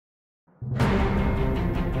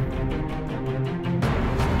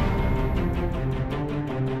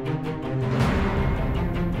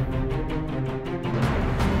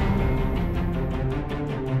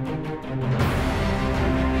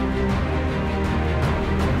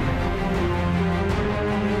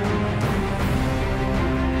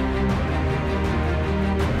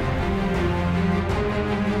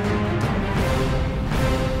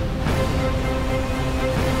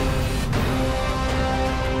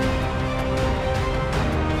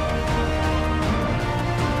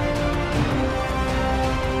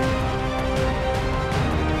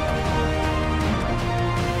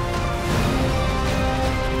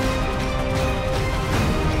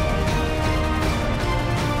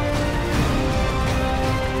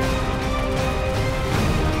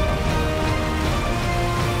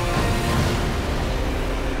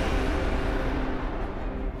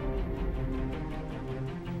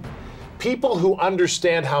People who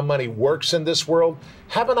understand how money works in this world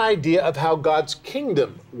have an idea of how God's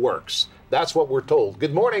kingdom works. That's what we're told.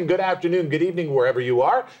 Good morning, good afternoon, good evening, wherever you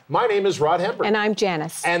are. My name is Rod Hembree. And I'm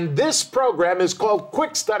Janice. And this program is called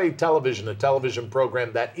Quick Study Television, a television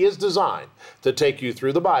program that is designed to take you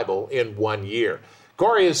through the Bible in 1 year.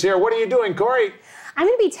 Corey is here. What are you doing, Corey? I'm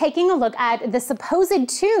going to be taking a look at the supposed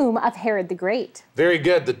tomb of Herod the Great. Very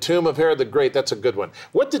good. The tomb of Herod the Great. That's a good one.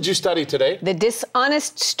 What did you study today? The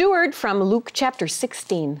dishonest steward from Luke chapter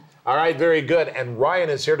 16. All right, very good. And Ryan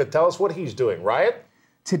is here to tell us what he's doing. Ryan?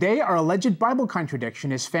 Today, our alleged Bible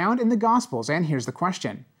contradiction is found in the Gospels, and here's the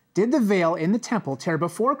question. Did the veil in the temple tear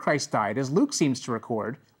before Christ died, as Luke seems to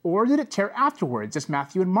record, or did it tear afterwards, as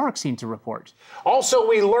Matthew and Mark seem to report? Also,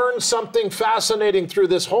 we learned something fascinating through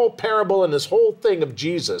this whole parable and this whole thing of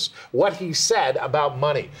Jesus, what he said about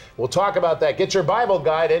money. We'll talk about that. Get your Bible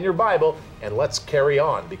guide and your Bible, and let's carry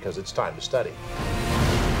on because it's time to study.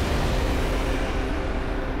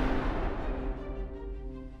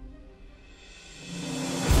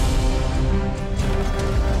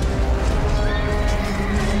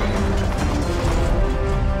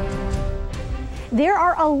 There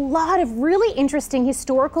are a lot of really interesting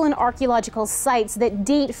historical and archaeological sites that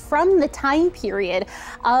date from the time period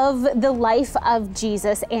of the life of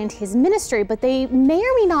Jesus and his ministry, but they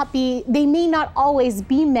may not always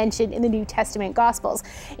be mentioned in the New Testament Gospels.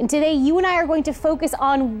 And today you and I are going to focus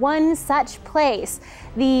on one such place,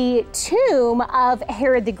 the tomb of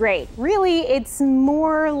Herod the Great. Really, it's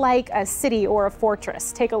more like a city or a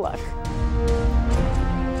fortress. Take a look.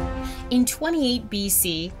 In 28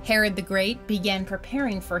 BC, Herod the Great began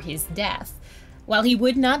preparing for his death. While he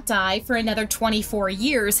would not die for another 24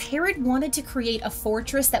 years, Herod wanted to create a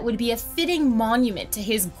fortress that would be a fitting monument to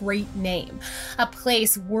his great name, a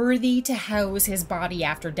place worthy to house his body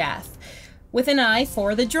after death. With an eye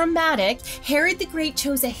for the dramatic, Herod the Great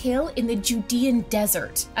chose a hill in the Judean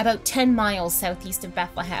desert, about 10 miles southeast of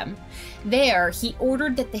Bethlehem. There, he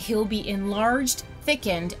ordered that the hill be enlarged,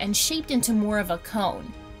 thickened, and shaped into more of a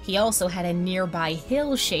cone. He also had a nearby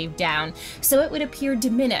hill shaved down, so it would appear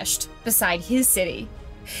diminished beside his city.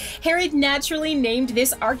 Herod naturally named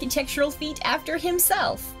this architectural feat after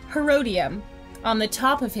himself, Herodium. On the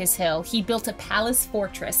top of his hill, he built a palace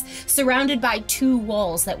fortress surrounded by 2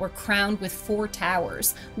 walls that were crowned with 4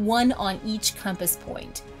 towers, one on each compass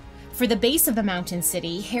point. For the base of the mountain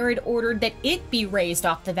city, Herod ordered that it be raised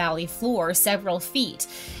off the valley floor several feet.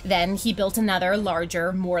 Then he built another,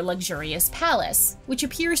 larger, more luxurious palace, which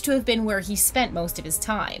appears to have been where he spent most of his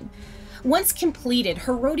time. Once completed,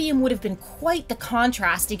 Herodium would have been quite the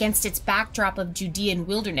contrast against its backdrop of Judean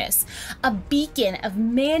wilderness, a beacon of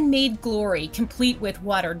man-made glory complete with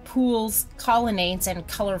watered pools, colonnades, and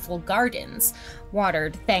colorful gardens,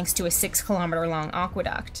 watered thanks to a 6-kilometer-long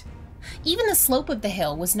aqueduct. Even the slope of the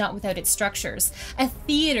hill was not without its structures, a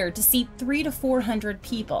theater to seat 300 to 400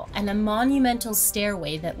 people, and a monumental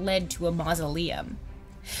stairway that led to a mausoleum.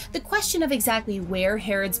 The question of exactly where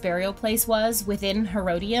Herod's burial place was within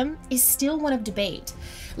Herodium is still one of debate.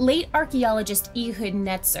 Late archaeologist Ehud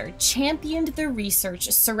Netzer championed the research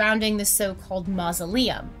surrounding the so-called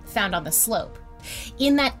mausoleum found on the slope.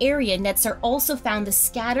 In that area, Netzer also found the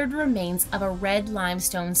scattered remains of a red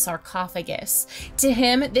limestone sarcophagus. To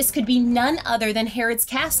him, this could be none other than Herod's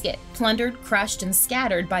casket, plundered, crushed, and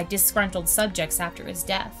scattered by disgruntled subjects after his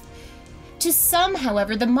death. To some,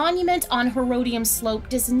 however, the monument on Herodium's slope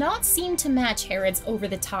does not seem to match Herod's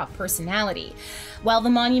over-the-top personality. While the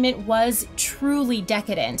monument was truly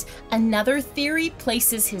decadent, another theory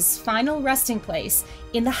places his final resting place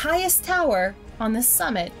in the highest tower on the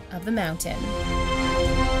summit of the mountain.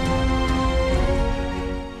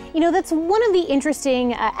 You know, that's one of the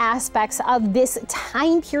interesting aspects of this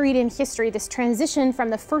time period in history, this transition from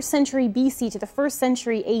the 1st century BC to the 1st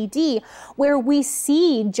century AD, where we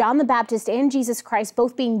see John the Baptist and Jesus Christ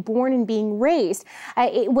both being born and being raised.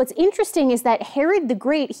 What's interesting is that Herod the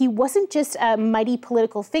Great, he wasn't just a mighty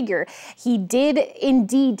political figure. He did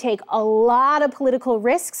indeed take a lot of political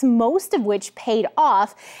risks, most of which paid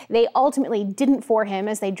off. They ultimately didn't for him,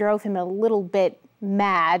 as they drove him a little bit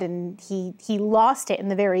mad, and he lost it in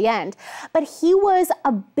the very end. But he was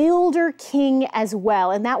a builder king as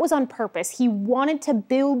well, and that was on purpose. He wanted to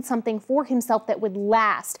build something for himself that would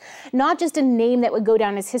last, not just a name that would go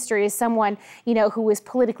down as history as someone, you know, who was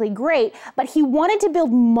politically great, but he wanted to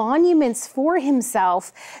build monuments for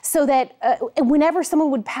himself so that whenever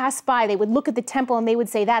someone would pass by, they would look at the temple and they would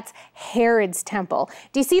say, that's Herod's temple.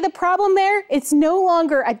 Do you see the problem there? It's no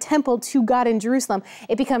longer a temple to God in Jerusalem.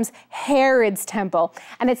 It becomes Herod's temple. temple.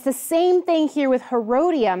 And it's the same thing here with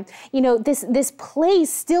Herodium. You know, this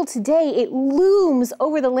place still today, it looms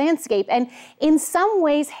over the landscape. And in some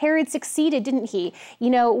ways, Herod succeeded, didn't he? You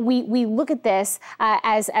know, we look at this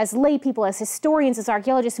as lay people, as historians, as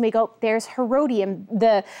archaeologists, and we go, there's Herodium,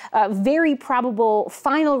 the very probable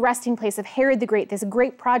final resting place of Herod the Great, this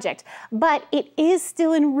great project. But it is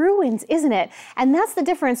still in ruins, isn't it? And that's the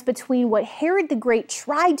difference between what Herod the Great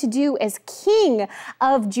tried to do as king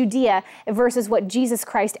of Judea versus what Jesus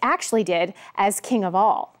Christ actually did as king of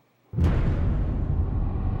all.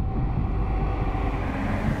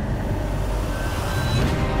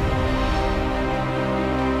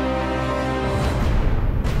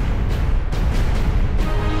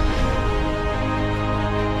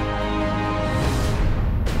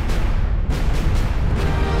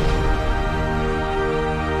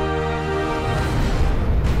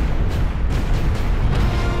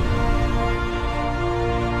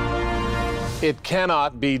 It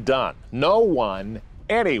cannot be done. No one,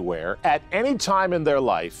 anywhere, at any time in their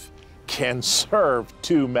life, can serve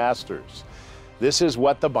two masters. This is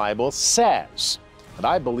what the Bible says, and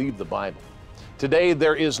I believe the Bible. Today,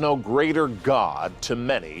 there is no greater God to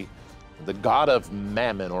many than the God of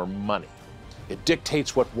Mammon or money. It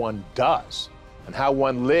dictates what one does and how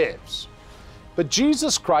one lives. But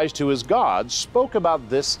Jesus Christ, who is God, spoke about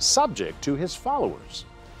this subject to his followers.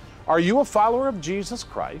 Are you a follower of Jesus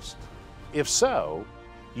Christ? If so,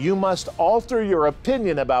 you must alter your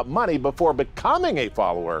opinion about money before becoming a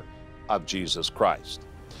follower of Jesus Christ.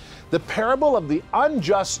 The parable of the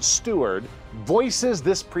unjust steward voices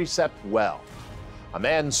this precept well. A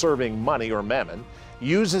man serving money or mammon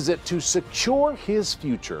uses it to secure his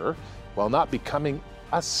future while not becoming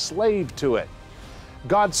a slave to it.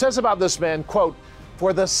 God says about this man, quote,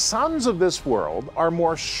 "For the sons of this world are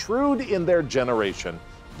more shrewd in their generation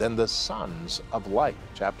than the sons of light."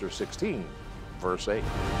 Chapter 16, verse 8.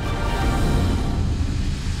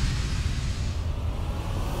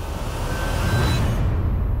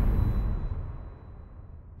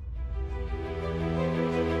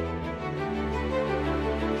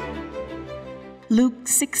 Luke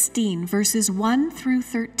 16, verses 1 through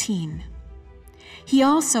 13. He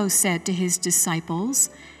also said to his disciples,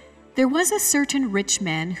 "There was a certain rich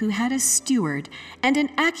man who had a steward, and an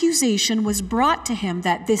accusation was brought to him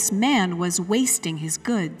that this man was wasting his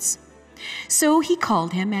goods. So he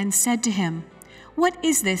called him and said to him, 'What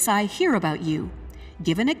is this I hear about you?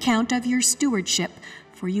 Give an account of your stewardship,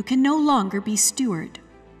 for you can no longer be steward.'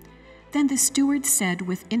 Then the steward said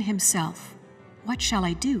within himself, 'What shall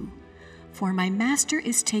I do? For my master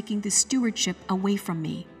is taking the stewardship away from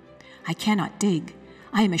me. I cannot dig.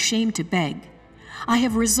 I am ashamed to beg. I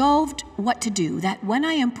have resolved what to do, that when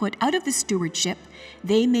I am put out of the stewardship,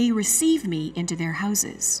 they may receive me into their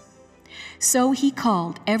houses.' So he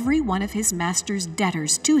called every one of his master's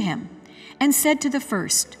debtors to him, and said to the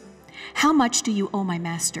first, 'How much do you owe my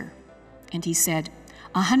master?' And he said,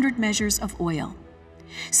 100 measures of oil.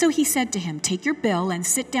 So he said to him, 'Take your bill and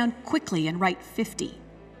sit down quickly and write 50.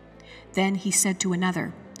 Then he said to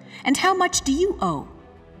another, 'And how much do you owe?'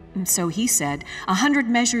 And so he said, 100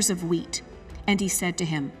 measures of wheat. And he said to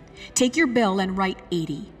him, 'Take your bill and write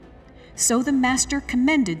 80. So the master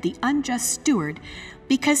commended the unjust steward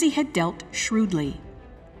because he had dealt shrewdly.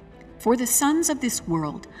 For the sons of this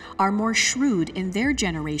world are more shrewd in their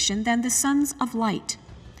generation than the sons of light.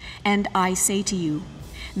 And I say to you,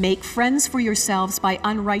 make friends for yourselves by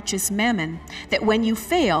unrighteous mammon, that when you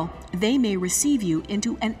fail, they may receive you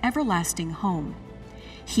into an everlasting home.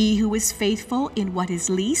 He who is faithful in what is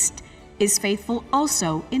least is faithful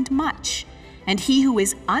also in much, and he who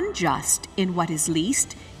is unjust in what is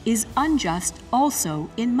least is unjust also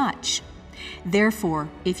in much. Therefore,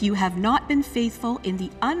 if you have not been faithful in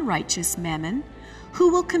the unrighteous mammon, who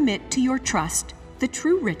will commit to your trust the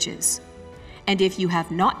true riches? And if you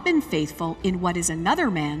have not been faithful in what is another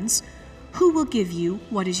man's, who will give you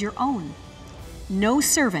what is your own? No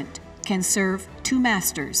servant can serve two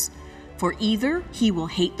masters, for either he will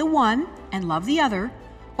hate the one and love the other,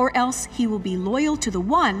 or else he will be loyal to the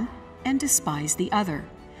one and despise the other.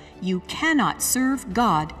 You cannot serve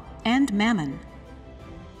God and mammon."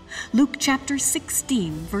 Luke chapter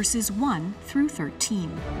 16, verses 1 through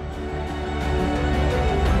 13.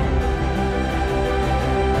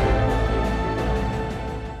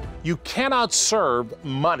 You cannot serve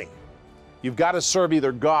money. You've got to serve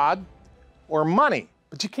either God or money,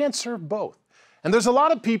 but you can't serve both. And there's a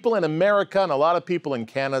lot of people in America and a lot of people in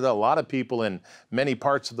Canada, a lot of people in many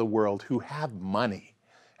parts of the world who have money.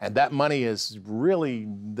 And that money is really,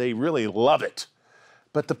 they really love it.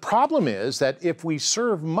 But the problem is that if we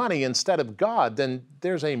serve money instead of God, then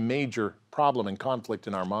there's a major problem and conflict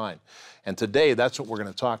in our mind. And today, that's what we're going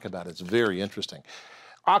to talk about. It's very interesting.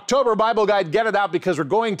 October Bible Guide, get it out because we're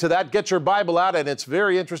going to that. Get your Bible out, and it's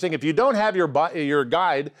very interesting. If you don't have your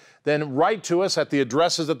guide, then write to us at the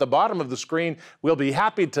addresses at the bottom of the screen. We'll be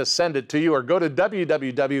happy to send it to you, or go to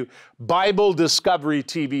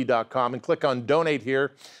www.BibleDiscoveryTV.com and click on Donate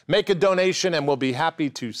here. Make a donation, and we'll be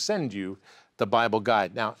happy to send you the Bible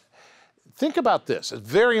Guide. Now, think about this. It's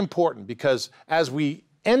very important because as we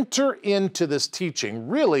enter into this teaching,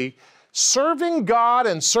 really, serving God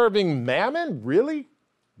and serving Mammon, really?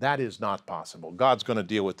 That is not possible. God's going to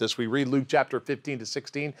deal with this. We read Luke chapter 15 to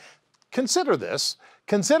 16. Consider this.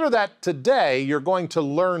 Consider that today you're going to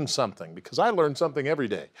learn something, because I learn something every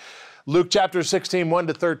day. Luke chapter 16, 1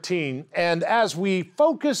 to 13. And as we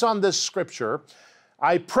focus on this scripture,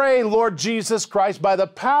 I pray, Lord Jesus Christ, by the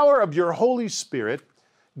power of your Holy Spirit,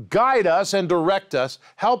 guide us and direct us.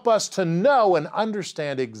 Help us to know and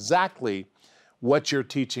understand exactly what you're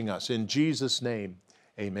teaching us. In Jesus' name,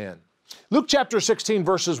 amen. Luke chapter 16,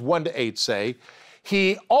 verses 1 to 8 say,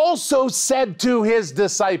 he also said to his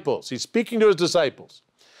disciples, he's speaking to his disciples,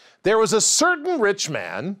 there was a certain rich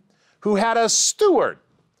man who had a steward,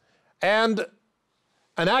 and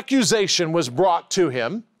an accusation was brought to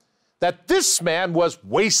him that this man was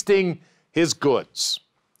wasting his goods.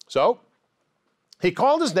 So he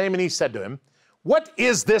called his name and he said to him, what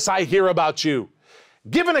is this I hear about you?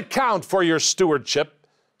 Give an account for your stewardship,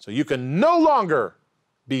 so you can no longer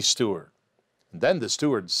be steward. And then the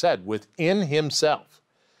steward said within himself,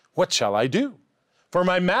 what shall I do? For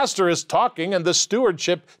my master is talking and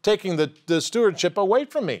taking the stewardship away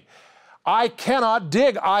from me. I cannot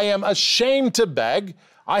dig. I am ashamed to beg.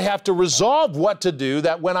 I have to resolve what to do,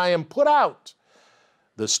 that when I am put out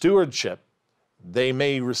the stewardship, they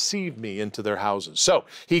may receive me into their houses. So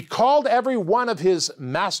he called every one of his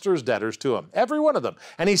master's debtors to him, every one of them.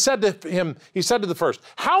 And he said to the first,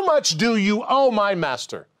 how much do you owe my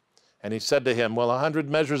master? And he said to him, well, 100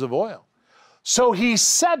 measures of oil. So he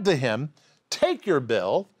said to him, take your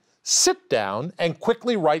bill, sit down, and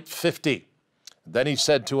quickly write 50. Then he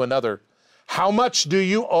said to another, how much do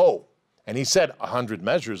you owe? And he said, 100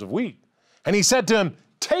 measures of wheat. And he said to him,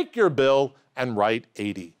 take your bill and write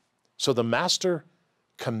 80. So the master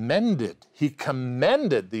commended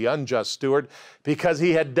the unjust steward because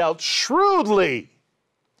he had dealt shrewdly.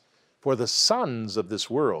 For the sons of this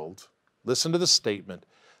world, listen to the statement,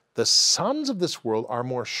 the sons of this world are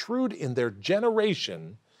more shrewd in their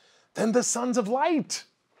generation than the sons of light.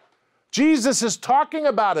 Jesus is talking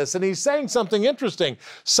about us, and he's saying something interesting.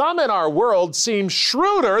 Some in our world seem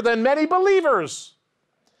shrewder than many believers.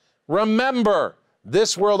 Remember,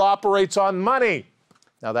 this world operates on money.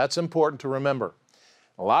 Now, that's important to remember.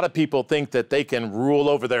 A lot of people think that they can rule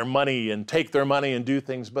over their money and take their money and do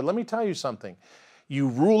things, but let me tell you something. You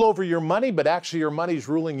rule over your money, but actually your money's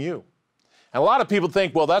ruling you. And a lot of people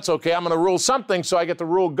think, well, that's okay, I'm going to rule something, so I get to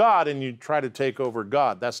rule God, and you try to take over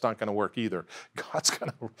God. That's not going to work either.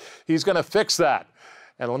 He's going to fix that.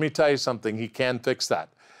 And let me tell you something, he can fix that.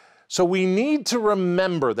 So we need to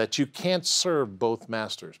remember that you can't serve both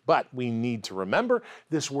masters, but we need to remember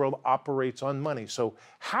this world operates on money. So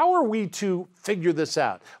how are we to figure this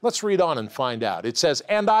out? Let's read on and find out. It says,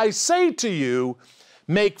 and I say to you,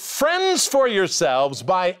 make friends for yourselves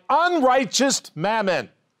by unrighteous mammon,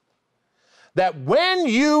 that when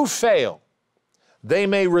you fail, they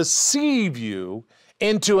may receive you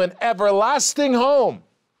into an everlasting home.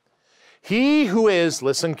 He who is,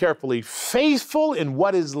 listen carefully, faithful in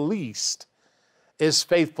what is least is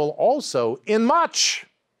faithful also in much.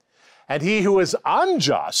 And he who is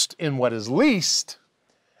unjust in what is least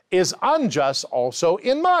is unjust also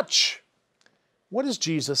in much. What is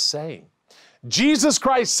Jesus saying? Jesus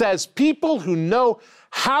Christ says people who know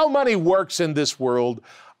how money works in this world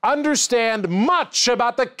understand much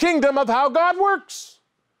about the kingdom of how God works.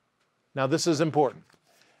 Now, this is important.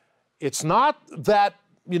 It's not that,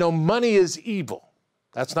 money is evil.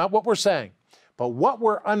 That's not what we're saying. But what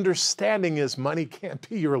we're understanding is money can't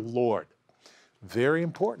be your Lord. Very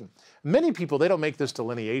important. Many people, they don't make this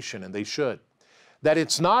delineation, and they should. That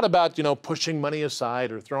it's not about, pushing money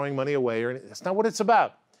aside or throwing money away. That's not what it's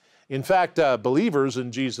about. In fact, believers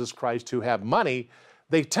in Jesus Christ who have money,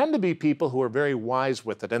 they tend to be people who are very wise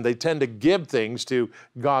with it, and they tend to give things to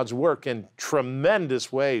God's work in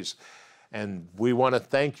tremendous ways. And we want to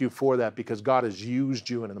thank you for that because God has used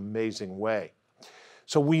you in an amazing way.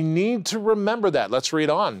 So we need to remember that. Let's read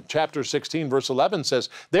on. Chapter 16, verse 11 says,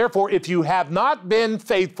 therefore, if you have not been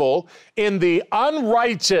faithful in the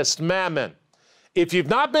unrighteous mammon, if you've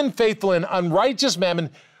not been faithful in unrighteous mammon,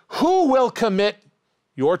 who will commit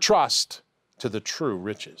your trust to the true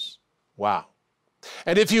riches? Wow.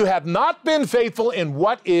 And if you have not been faithful in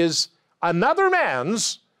what is another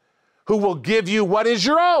man's, who will give you what is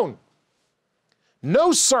your own?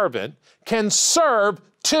 No servant can serve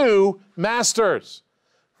two masters,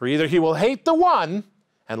 for either he will hate the one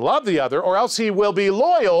and love the other, or else he will be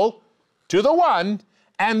loyal to the one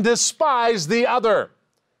and despise the other.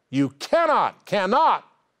 You cannot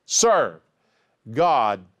serve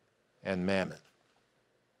God and mammon.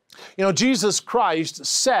 You know, Jesus Christ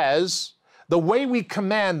says the way we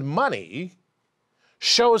command money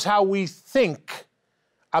shows how we think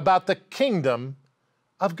about the kingdom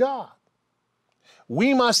of God.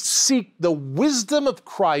 We must seek the wisdom of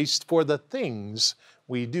Christ for the things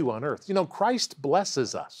we do on earth. You know, Christ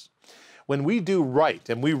blesses us when we do right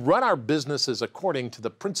and we run our businesses according to the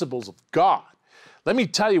principles of God. Let me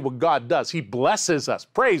tell you what God does. He blesses us.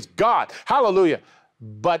 Praise God. Hallelujah.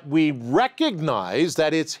 But we recognize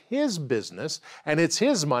that it's His business and it's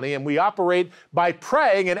His money, and we operate by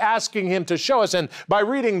praying and asking Him to show us, and by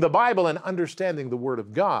reading the Bible and understanding the Word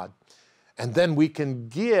of God. And then we can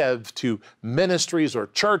give to ministries or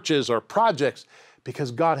churches or projects because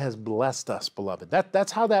God has blessed us, beloved.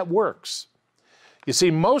 That's how that works. You see,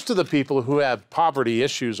 most of the people who have poverty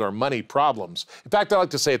issues or money problems, in fact, I like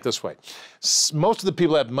to say it this way. Most of the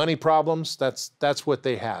people who have money problems, that's what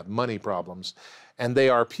they have, money problems. And they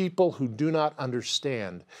are people who do not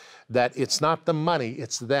understand that it's not the money,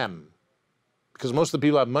 it's them. Because most of the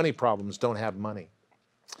people who have money problems don't have money.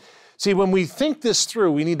 See, when we think this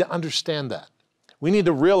through, we need to understand that. We need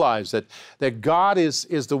to realize that God is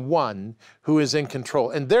the one who is in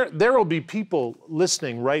control. And there will be people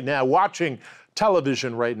listening right now, watching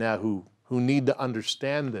television right now, who need to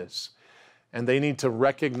understand this. And they need to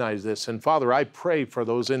recognize this. And Father, I pray for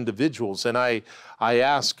those individuals, and I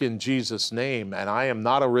ask in Jesus' name, and I am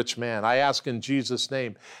not a rich man, I ask in Jesus'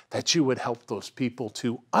 name that you would help those people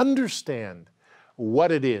to understand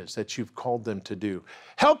what it is that you've called them to do.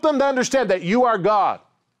 Help them to understand that you are God,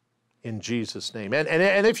 in Jesus' name. And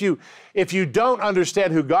if you don't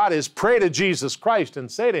understand who God is, pray to Jesus Christ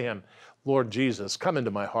and say to Him, Lord Jesus, come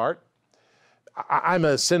into my heart. I'm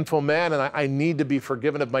a sinful man, and I need to be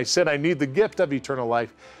forgiven of my sin. I need the gift of eternal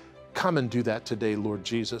life. Come and do that today, Lord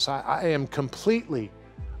Jesus. I am completely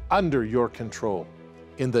under your control.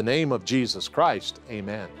 In the name of Jesus Christ,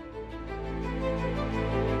 amen.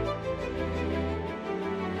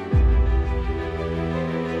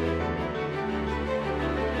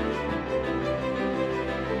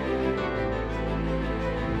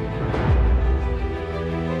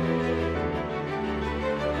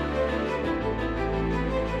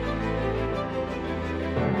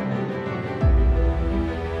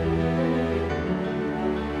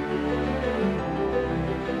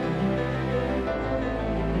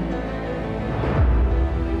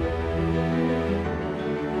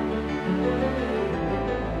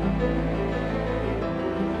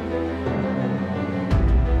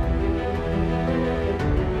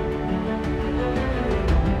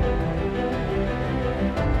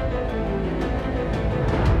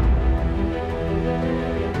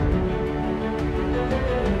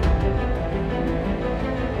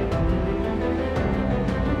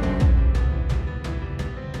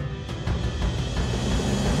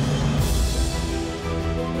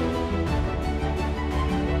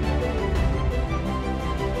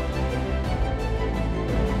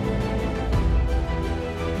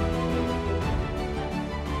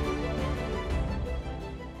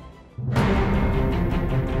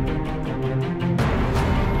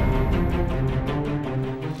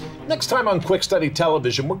 Next time on Quick Study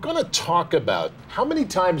Television, we're going to talk about how many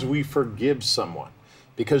times we forgive someone.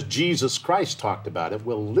 Because Jesus Christ talked about it,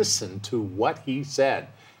 we'll listen to what He said.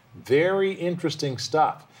 Very interesting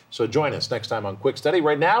stuff. So join us next time on Quick Study.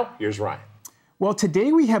 Right now, here's Ryan. Well,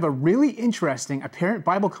 today we have a really interesting apparent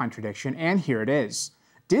Bible contradiction, and here it is.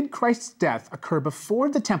 Did Christ's death occur before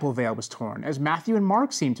the temple veil was torn, as Matthew and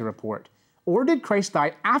Mark seem to report? Or did Christ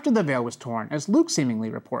die after the veil was torn, as Luke seemingly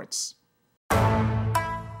reports?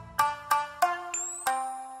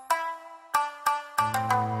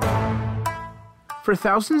 For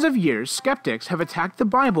thousands of years, skeptics have attacked the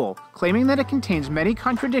Bible, claiming that it contains many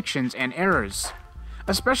contradictions and errors.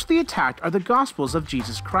 Especially attacked are the Gospels of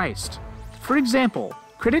Jesus Christ. For example,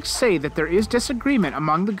 critics say that there is disagreement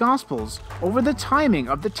among the Gospels over the timing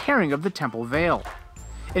of the tearing of the temple veil.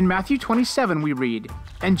 In Matthew 27 we read,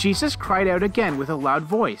 "And Jesus cried out again with a loud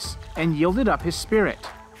voice, and yielded up his spirit.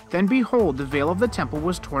 Then behold, the veil of the temple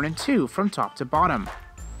was torn in two from top to bottom."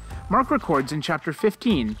 Mark records in chapter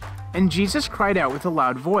 15, "And Jesus cried out with a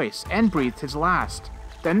loud voice, and breathed his last.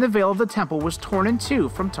 Then the veil of the temple was torn in two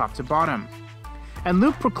from top to bottom." And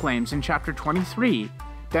Luke proclaims in chapter 23,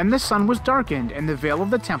 Then the sun was darkened, and the veil of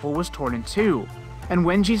the temple was torn in two. And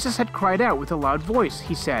when Jesus had cried out with a loud voice,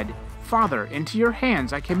 he said, "Father, into your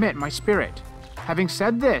hands I commit my spirit." Having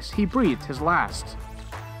said this, he breathed his last.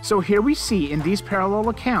 So here we see in these parallel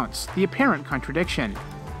accounts the apparent contradiction.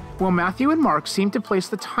 While Matthew and Mark seem to place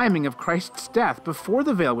the timing of Christ's death before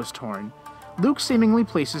the veil was torn, Luke seemingly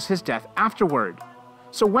places his death afterward.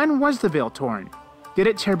 So when was the veil torn? Did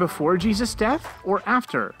it tear before Jesus' death or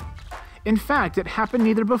after? In fact, it happened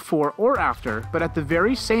neither before or after, but at the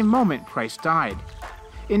very same moment Christ died.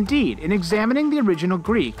 Indeed, in examining the original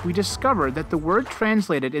Greek, we discover that the word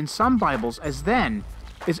translated in some Bibles as then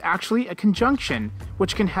is actually a conjunction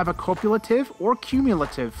which can have a copulative or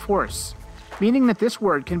cumulative force, meaning that this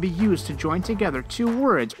word can be used to join together two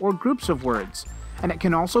words or groups of words, and it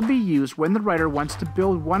can also be used when the writer wants to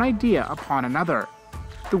build one idea upon another.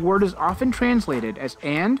 The word is often translated as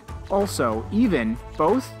and, also, even,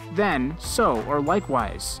 both, then, so, or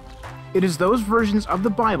likewise. It is those versions of the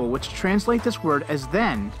Bible which translate this word as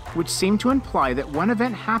then, which seem to imply that one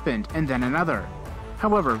event happened and then another.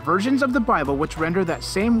 However, versions of the Bible which render that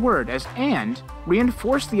same word as and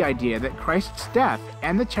reinforce the idea that Christ's death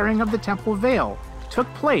and the tearing of the temple veil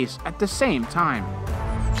took place at the same time.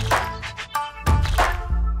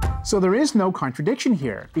 So there is no contradiction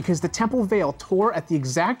here, because the temple veil tore at the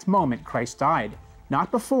exact moment Christ died,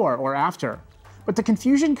 not before or after. But the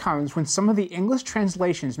confusion comes when some of the English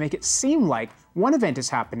translations make it seem like one event is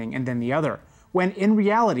happening and then the other, when in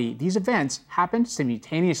reality these events happened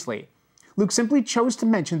simultaneously. Luke simply chose to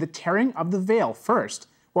mention the tearing of the veil first,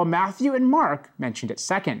 while Matthew and Mark mentioned it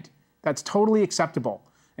second. That's totally acceptable.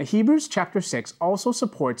 Now, Hebrews chapter 6 also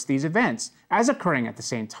supports these events as occurring at the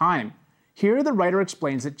same time. Here the writer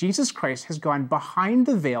explains that Jesus Christ has gone behind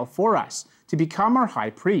the veil for us to become our high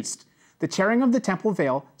priest. The tearing of the temple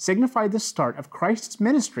veil signified the start of Christ's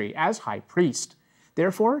ministry as high priest.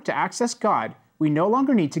 Therefore, to access God, we no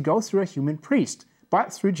longer need to go through a human priest,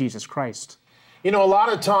 but through Jesus Christ. You know, a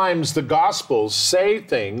lot of times the Gospels say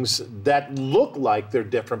things that look like they're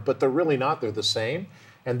different, but they're really not. They're the same.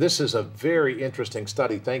 And this is a very interesting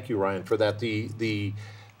study. Thank you, Ryan, for that. The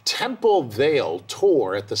temple veil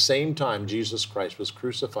tore at the same time Jesus Christ was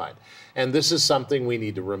crucified. And this is something we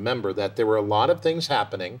need to remember, that there were a lot of things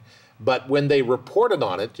happening, but when they reported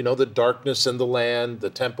on it, you know, the darkness in the land, the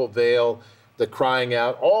temple veil, the crying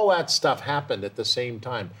out, all that stuff happened at the same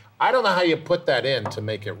time. I don't know how you put that in to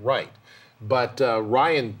make it right, but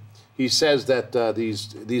Ryan, he says that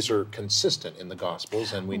these are consistent in the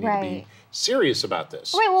Gospels, and we need to be serious about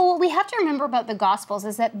this. Right. Well, what we have to remember about the Gospels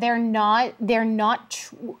is that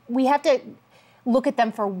we have to look at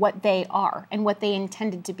them for what they are and what they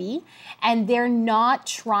intended to be. And they're not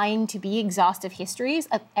trying to be exhaustive histories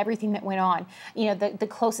of everything that went on. You know, the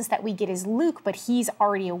closest that we get is Luke, but he's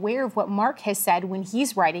already aware of what Mark has said when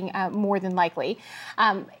he's writing, more than likely.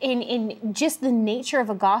 In just the nature of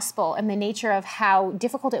a gospel and the nature of how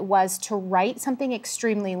difficult it was to write something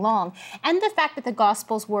extremely long, and the fact that the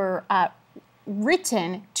Gospels were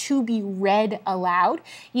written to be read aloud.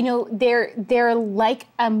 You know, they're like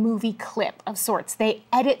a movie clip of sorts. They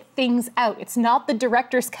edit things out. It's not the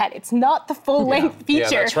director's cut. It's not the full-length feature. Yeah,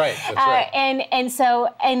 that's right. That's right. So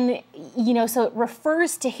you know, so it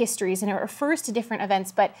refers to histories and it refers to different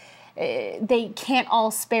events, but they can't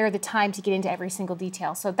all spare the time to get into every single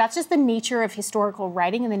detail. So that's just the nature of historical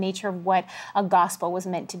writing and the nature of what a gospel was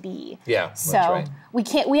meant to be. Yeah, so that's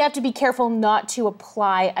right. We have to be careful not to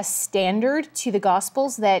apply a standard to the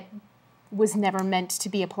Gospels that was never meant to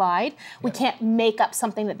be applied. Yeah. We can't make up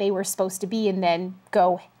something that they were supposed to be and then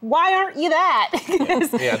go, why aren't you that?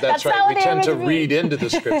 Yeah, that's right. We tend to read into the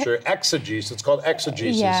scripture. Exegesis, it's called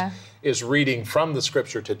exegesis, is reading from the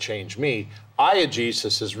scripture to change me.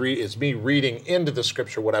 Eiagesis is me reading into the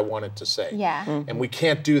scripture what I want it to say. Yeah. And we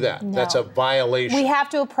can't do that. No. That's a violation. We have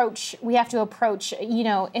to approach, you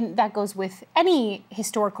know, and that goes with any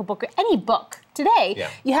historical book, or any book today. Yeah.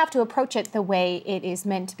 You have to approach it the way it is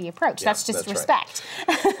meant to be approached. That's just respect.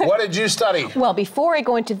 Right. What did you study? Well, before I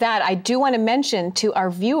go into that, I do want to mention to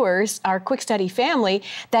our viewers, our Quick Study family,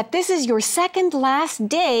 that this is your second last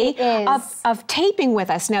day of taping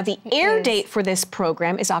with us. Now, the air date for this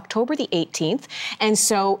program is October the 18th, and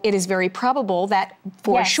so it is very probable that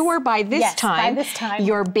for sure by this time,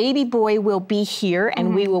 your baby boy will be here,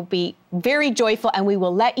 and we will be very joyful, and we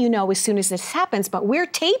will let you know as soon as this happens. But we're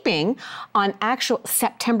taping on actual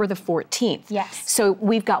September the 14th. Yes. So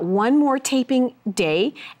we've got one more taping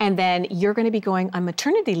day, and then you're going to be going on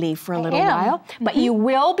maternity leave for a little while. But you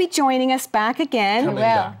will be joining us back again.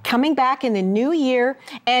 Coming back in the new year,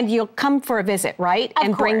 and you'll come for a visit, right? Of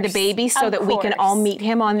and bring the course. baby so that we can all meet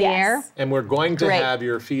him on the air. And we're going to have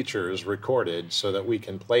your features recorded so that we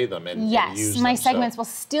can play them and use them. My segments will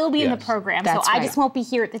still be in the program, so I just won't be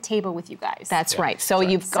here at the table with you guys. That's right. So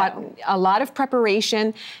you've got a lot of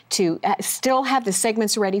preparation to still have the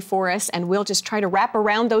segments ready for us, and we'll just try to wrap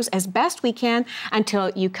around those as best we can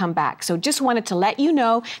until you come back. So just wanted to let you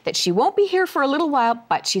know that she won't be here for a little while,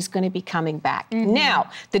 but she's going to be coming back. Now,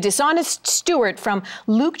 the dishonest steward from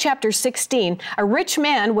Luke chapter 16. A rich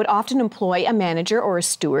man would often employ a manager or a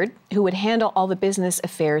steward who would handle all the business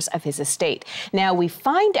affairs of his estate. Now, we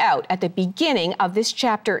find out at the beginning of this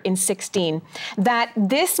chapter in 16 that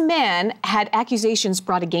this man had accusations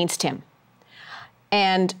brought against him.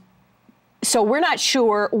 And so we're not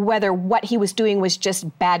sure whether what he was doing was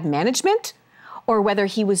just bad management or whether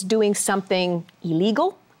he was doing something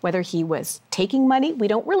illegal, whether he was taking money. We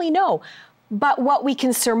don't really know. But what we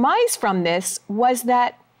can surmise from this was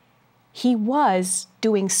that he was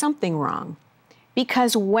doing something wrong.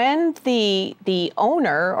 Because when the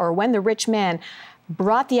owner or when the rich man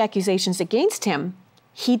brought the accusations against him,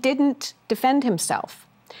 he didn't defend himself.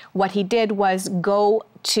 What he did was go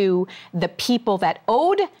to the people that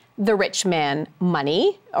owed the rich man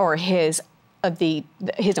money, or his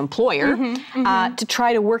employer, to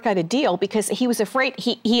try to work out a deal, because he was afraid.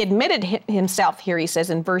 He admitted himself here, he says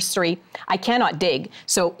in verse 3, I cannot dig.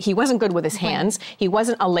 So he wasn't good with his hands. He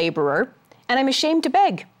wasn't a laborer, and I'm ashamed to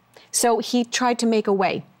beg. So he tried to make a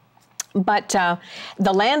way. But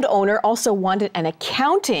the landowner also wanted an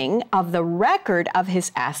accounting of the record of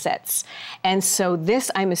his assets. And so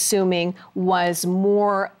this, I'm assuming, was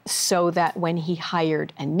more so that when he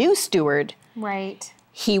hired a new steward,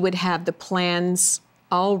 he would have the plans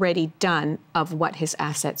already done of what his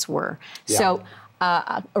assets were. So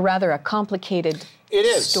rather a complicated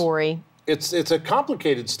story. It's a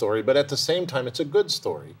complicated story, but at the same time, it's a good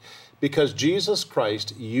story. Because Jesus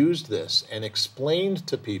Christ used this and explained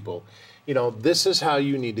to people, you know, this is how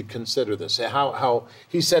you need to consider this. How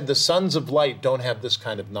he said the sons of light don't have this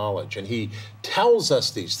kind of knowledge. And he tells us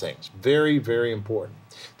these things. Very, very important.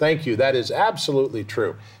 Thank you. That is absolutely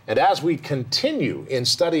true. And as we continue in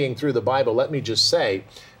studying through the Bible, let me just say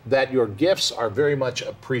that your gifts are very much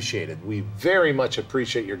appreciated. We very much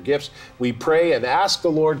appreciate your gifts. We pray and ask the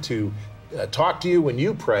Lord to talk to you when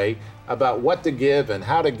you pray about what to give and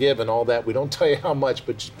how to give and all that. We don't tell you how much,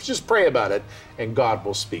 but just pray about it, and God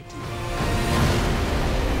will speak to you.